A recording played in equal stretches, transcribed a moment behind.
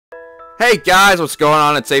Hey guys, what's going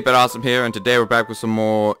on? It's 8-Bit Awesome here, and today we're back with some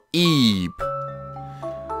more Ebe.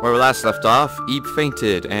 Where we last left off, Ebe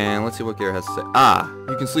fainted, and let's see what Gary has to say. Ah,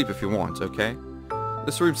 you can sleep if you want, okay?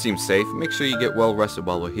 This room seems safe. Make sure you get well rested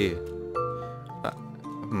while we're here.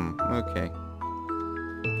 Okay.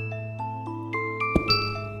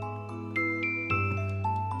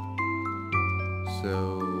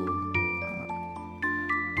 So...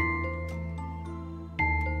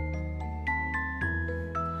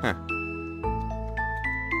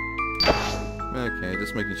 Okay,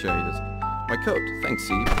 just making sure he does. My coat. Thanks,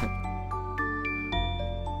 Ebe.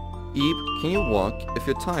 Ebe, can you walk? If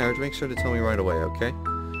you're tired, make sure to tell me right away, okay?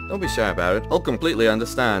 Don't be shy about it. I'll completely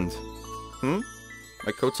understand. My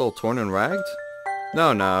coat's all torn and ragged?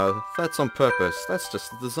 No, that's on purpose. That's just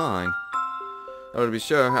the design. Oh, to be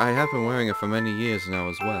sure, I have been wearing it for many years now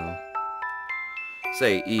as well.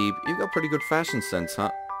 Say, Ebe, you've got pretty good fashion sense,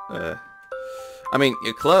 huh? I mean,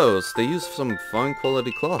 your clothes, they use some fine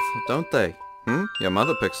quality cloth, don't they? Your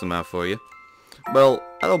mother picks them out for you. Well,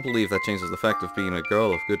 I don't believe that changes the fact of being a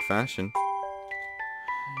girl of good fashion.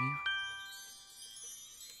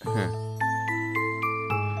 Okay.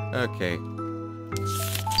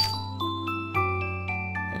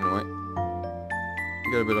 Anyway. I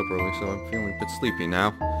got a bit up early, so I'm feeling a bit sleepy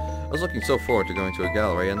now. I was looking so forward to going to a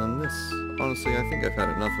gallery, and then this. Honestly, I think I've had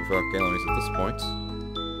enough of art galleries at this point.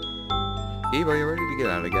 Ebe, are you ready to get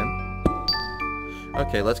out again?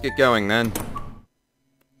 Okay, let's get going then.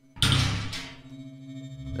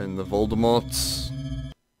 And the Voldemorts.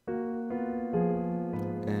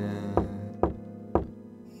 And...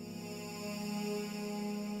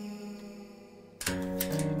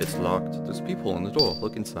 It's locked. There's people on the door.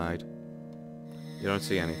 Look inside. You don't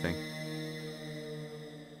see anything.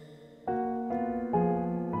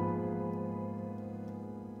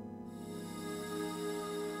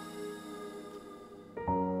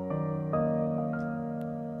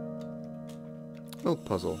 Milk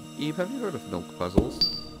puzzle. Ebe, have you heard of milk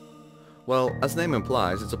puzzles? Well, as the name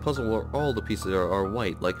implies, it's a puzzle where all the pieces are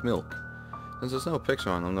white, like milk. Since there's no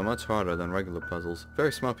picture on them, they're much harder than regular puzzles.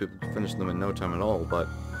 Very smart people can finish them in no time at all, but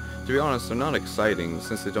to be honest, they're not exciting,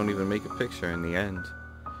 since they don't even make a picture in the end.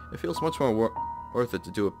 It feels much more worth it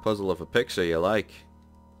to do a puzzle of a picture you like.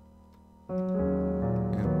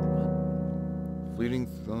 Fleeting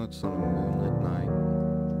thoughts on a moonlit night.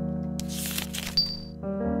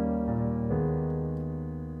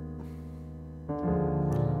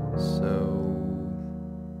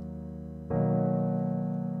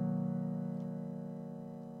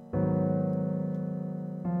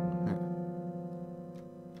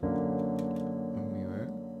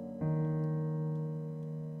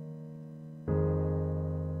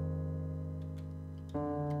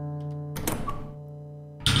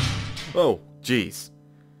 Oh, jeez.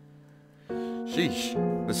 Sheesh.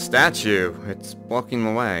 The statue. It's blocking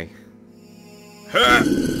the way.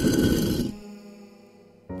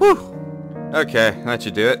 Whew. Okay, that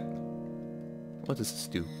should do it. What does this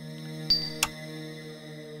do?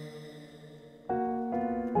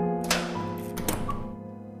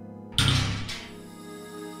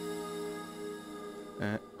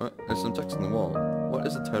 There's some text on the wall. What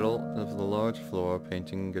is the title of the large floor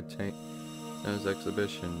painting as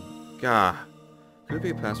exhibition? Gah. Could it be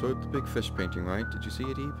a password? The big fish painting, right? Did you see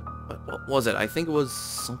it, Ebe? What was it? I think it was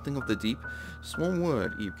something of the deep. Just one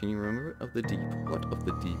word, Ebe. Can you remember it? Of the deep. What of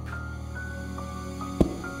the deep?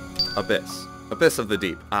 Abyss. Abyss of the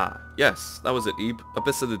deep. Ah, yes. That was it, Ebe.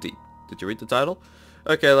 Abyss of the deep. Did you read the title?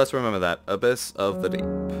 Okay, let's remember that. Abyss of the deep. You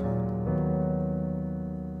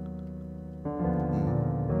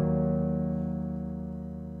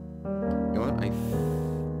know what?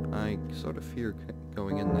 I sort of fear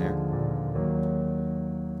going in there.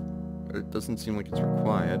 But it doesn't seem like it's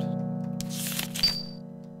required.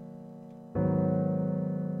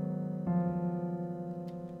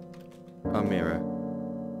 A mirror.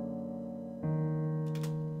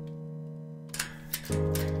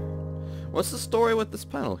 What's the story with this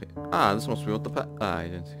panel here? Ah, this must be what the I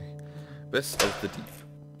didn't see. Abyss of the deep.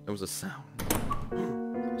 There was a sound.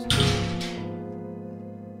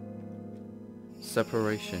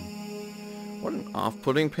 Separation. What an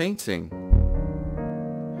off-putting painting.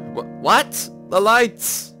 What? The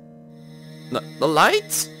lights! The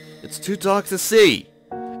lights? It's too dark to see.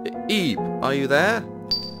 Ebe, are you there?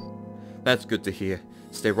 That's good to hear.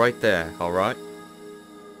 Stay right there, alright?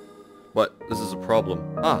 But this is a problem.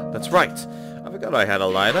 Ah, that's right. I forgot I had a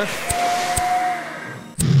lighter.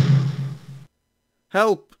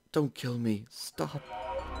 Help! Don't kill me. Stop.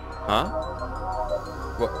 Huh?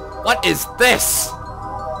 What is this?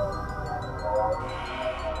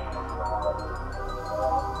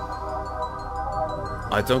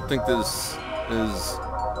 I don't think this is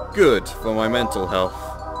good for my mental health.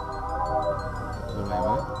 Wait,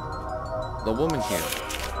 what? The woman here.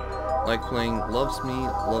 Like playing Loves Me,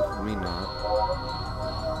 Love Me Not.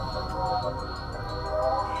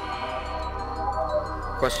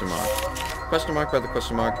 Question mark. Question mark by the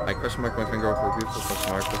question mark. I question mark my finger over a beautiful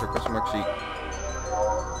question mark. With her question mark sheet.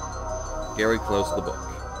 Gary closed the book.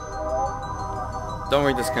 Don't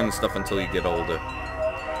read this kind of stuff until you get older.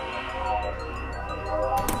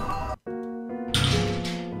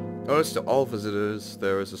 Notice to all visitors,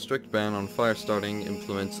 there is a strict ban on fire-starting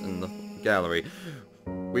implements in the gallery.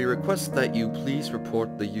 We request that you please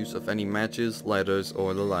report the use of any matches, lighters,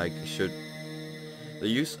 or the like. Should the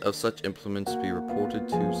use of such implements be reported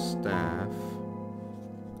to staff?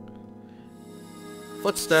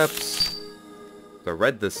 Footsteps. They're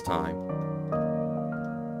red this time.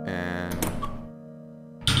 And...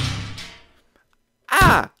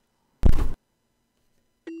 Ah!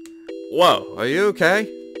 Whoa, are you okay?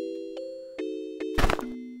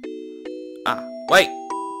 Ah, wait!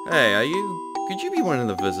 Hey, are you... Could you be one of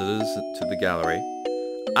the visitors to the gallery?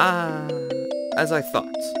 Ah, as I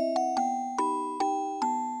thought.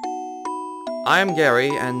 I am Gary,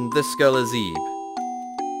 and this girl is Eve.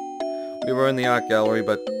 We were in the art gallery,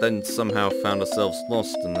 but then somehow found ourselves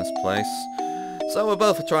lost in this place. So we're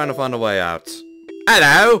both trying to find a way out.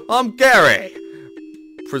 Hello, I'm Gary!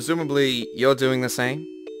 Presumably, you're doing the same?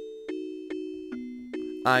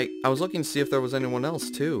 I was looking to see if there was anyone else,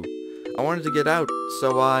 too. I wanted to get out,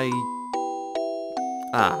 so I...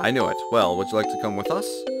 Ah, I knew it. Well, would you like to come with us?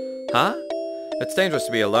 Huh? It's dangerous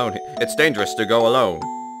to be alone. It's dangerous to go alone.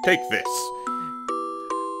 Take this.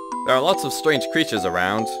 There are lots of strange creatures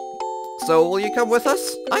around. So, will you come with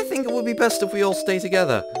us? I think it would be best if we all stay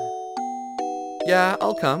together. Yeah,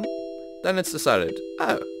 I'll come. Then it's decided.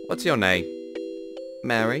 Oh, what's your name?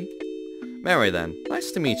 Mary? Mary, then.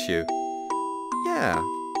 Nice to meet you. Yeah.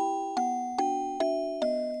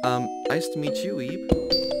 Nice to meet you, Ebe.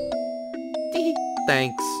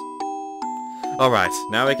 Thanks. Alright,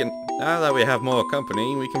 now that we have more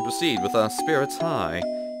company, we can proceed with our spirits high.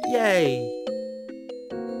 Yay!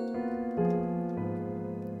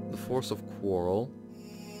 The force of quarrel.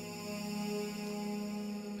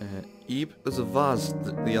 Ebe, there's a vase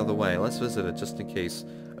the other way. Let's visit it just in case.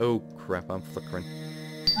 Oh crap, I'm flickering.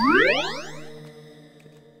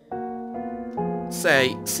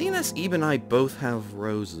 Say, seeing as Ebe and I both have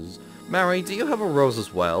roses, Mary, do you have a rose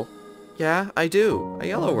as well? Yeah, I do. A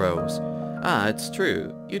yellow rose. Ah, it's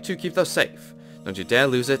true. You two keep those safe. Don't you dare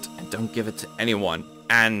lose it, and don't give it to anyone.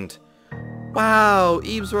 And... Wow,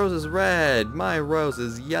 Eve's rose is red. My rose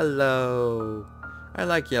is yellow. I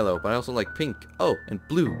like yellow, but I also like pink. Oh, and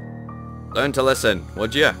blue. Learn to listen,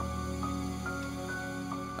 would ya?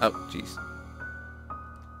 Oh, jeez.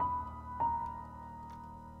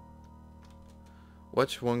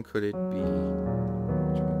 Which one could it be?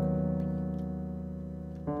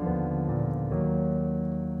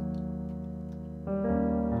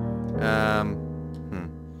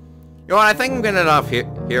 You know what, I think I'm getting it off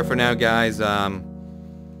here for now, guys.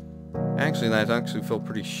 Actually, that actually felt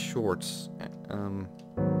pretty short.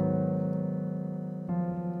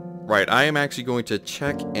 Right, I am actually going to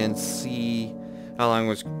check and see how long I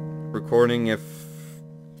was recording. If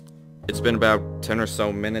it's been about 10 or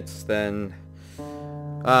so minutes, then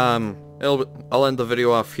I'll end the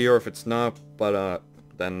video off here. If it's not, but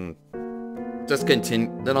then just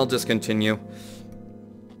continue. Then I'll just continue.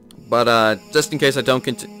 But just in case I don't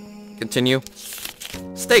continue,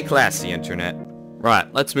 stay classy, internet.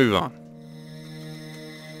 Right, let's move on.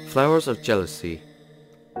 Flowers of jealousy.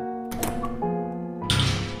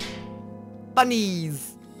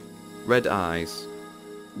 Bunnies! Red eyes.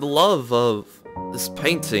 The love of this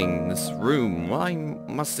painting, this room. Why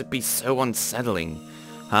must it be so unsettling?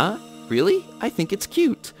 Huh? Really? I think it's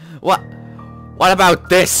cute. What about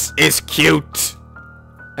this is cute?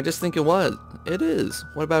 I just think it was. It is.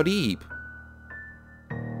 What about Ebe?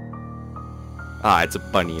 Ah, it's a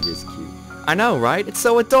bunny. It is cute. I know, right? It's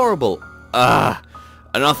so adorable.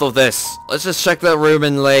 Enough of this. Let's just check that room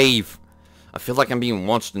and leave. I feel like I'm being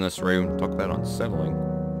watched in this room. Talk about unsettling.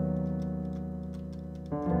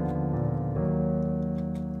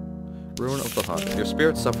 Ruin of the heart. If your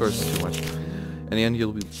spirit suffers too much, in the end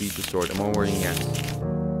you'll be destroyed. And more worrying yet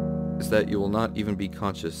is that you will not even be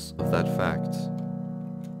conscious of that fact.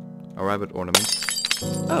 A rabbit ornament.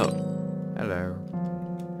 Oh, hello.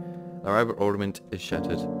 The rabbit ornament is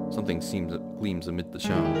shattered. Something gleams amid the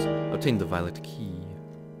shards. Obtain the violet key.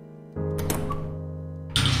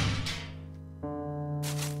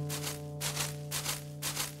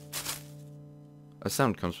 A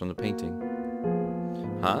sound comes from the painting.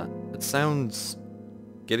 Huh? It sounds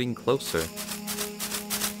getting closer.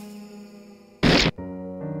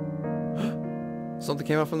 Something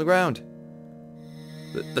came up from the ground.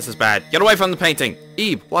 This is bad. Get away from the painting!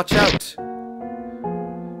 Eve, watch out!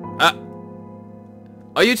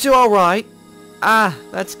 Are you two alright? Ah,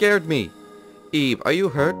 that scared me. Eve, are you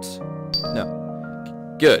hurt?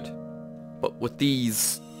 No. Good. But with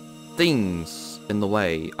these things in the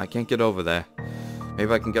way, I can't get over there.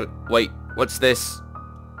 Maybe I can get it. Wait, what's this?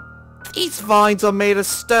 These vines are made of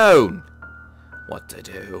stone. What to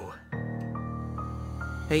do?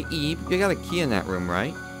 Hey Eve, you got a key in that room,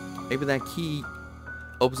 right? Maybe that key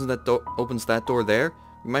opens that door there.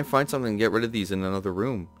 We might find something and get rid of these in another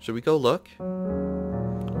room. Should we go look?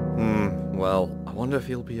 Well, I wonder if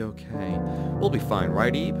he'll be okay. We'll be fine,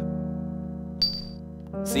 right, Eve?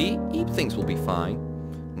 See? Eve thinks we'll be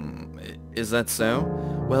fine. Is that so?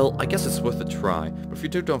 Well, I guess it's worth a try. But if you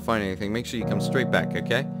two don't find anything, make sure you come straight back,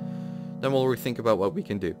 okay? Then we'll rethink about what we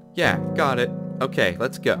can do. Yeah, got it. Okay,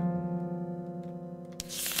 let's go.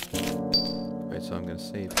 Alright, so I'm gonna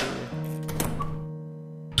save here.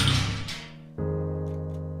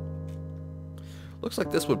 Looks like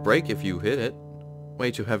this would break if you hit it. Way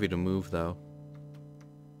too heavy to move, though.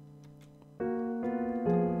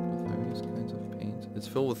 Various kinds of paint. It's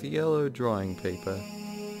filled with yellow drawing paper.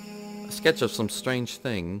 A sketch of some strange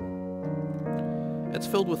thing. It's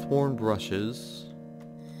filled with worn brushes.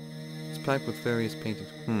 It's packed with various paintings.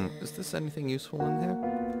 Is this anything useful in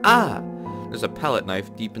there? Ah! There's a palette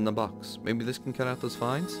knife deep in the box. Maybe this can cut out those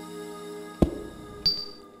vines?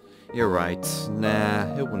 You're right.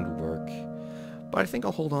 Nah, it wouldn't work. But I think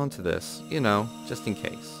I'll hold on to this, you know, just in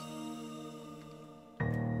case.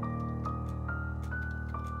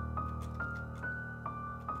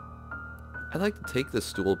 I'd like to take this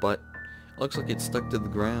stool, but it looks like it's stuck to the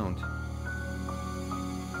ground.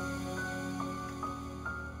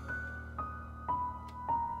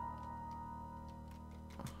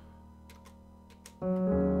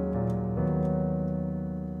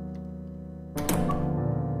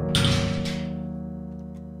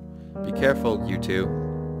 Be careful, you two.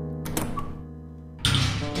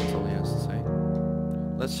 That's all he has to say.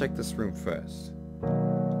 Let's check this room first.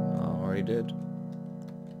 Already did.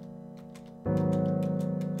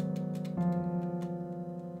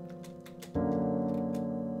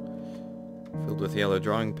 Filled with yellow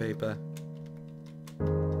drawing paper.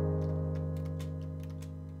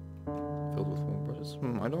 Filled with worn brushes.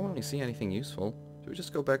 I don't really see anything useful. Should we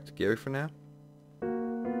just go back to Gary for now?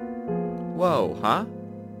 Whoa, huh?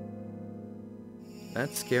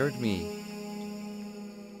 That scared me.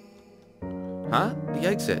 Huh? The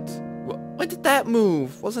exit. Why did that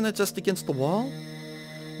move? Wasn't it just against the wall?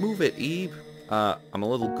 Move it, Eve. I'm a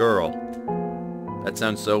little girl. That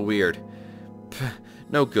sounds so weird. Pff,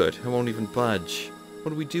 no good. I won't even budge.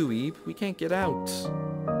 What do we do, Eve? We can't get out.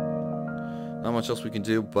 Not much else we can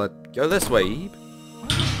do, but go this way, Eve.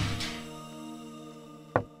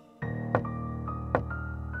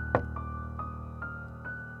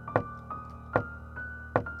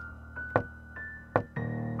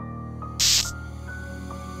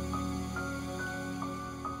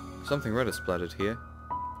 Something red is splattered here.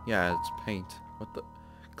 Yeah, it's paint. What the...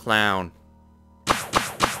 Clown.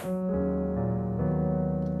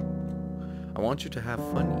 I want you to have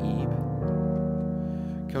fun,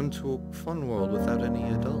 Eve. Come to a fun world without any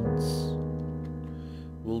adults.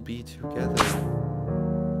 We'll be together.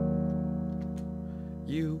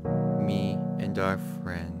 You, me, and our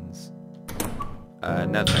friends.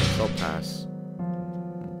 No thanks, I'll pass.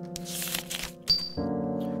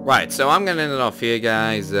 Right, so I'm gonna end it off here,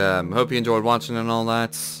 guys. Hope you enjoyed watching and all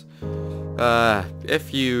that.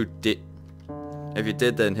 If you did,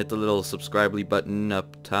 then hit the little subscribe button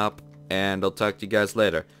up top, and I'll talk to you guys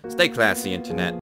later. Stay classy, Internet.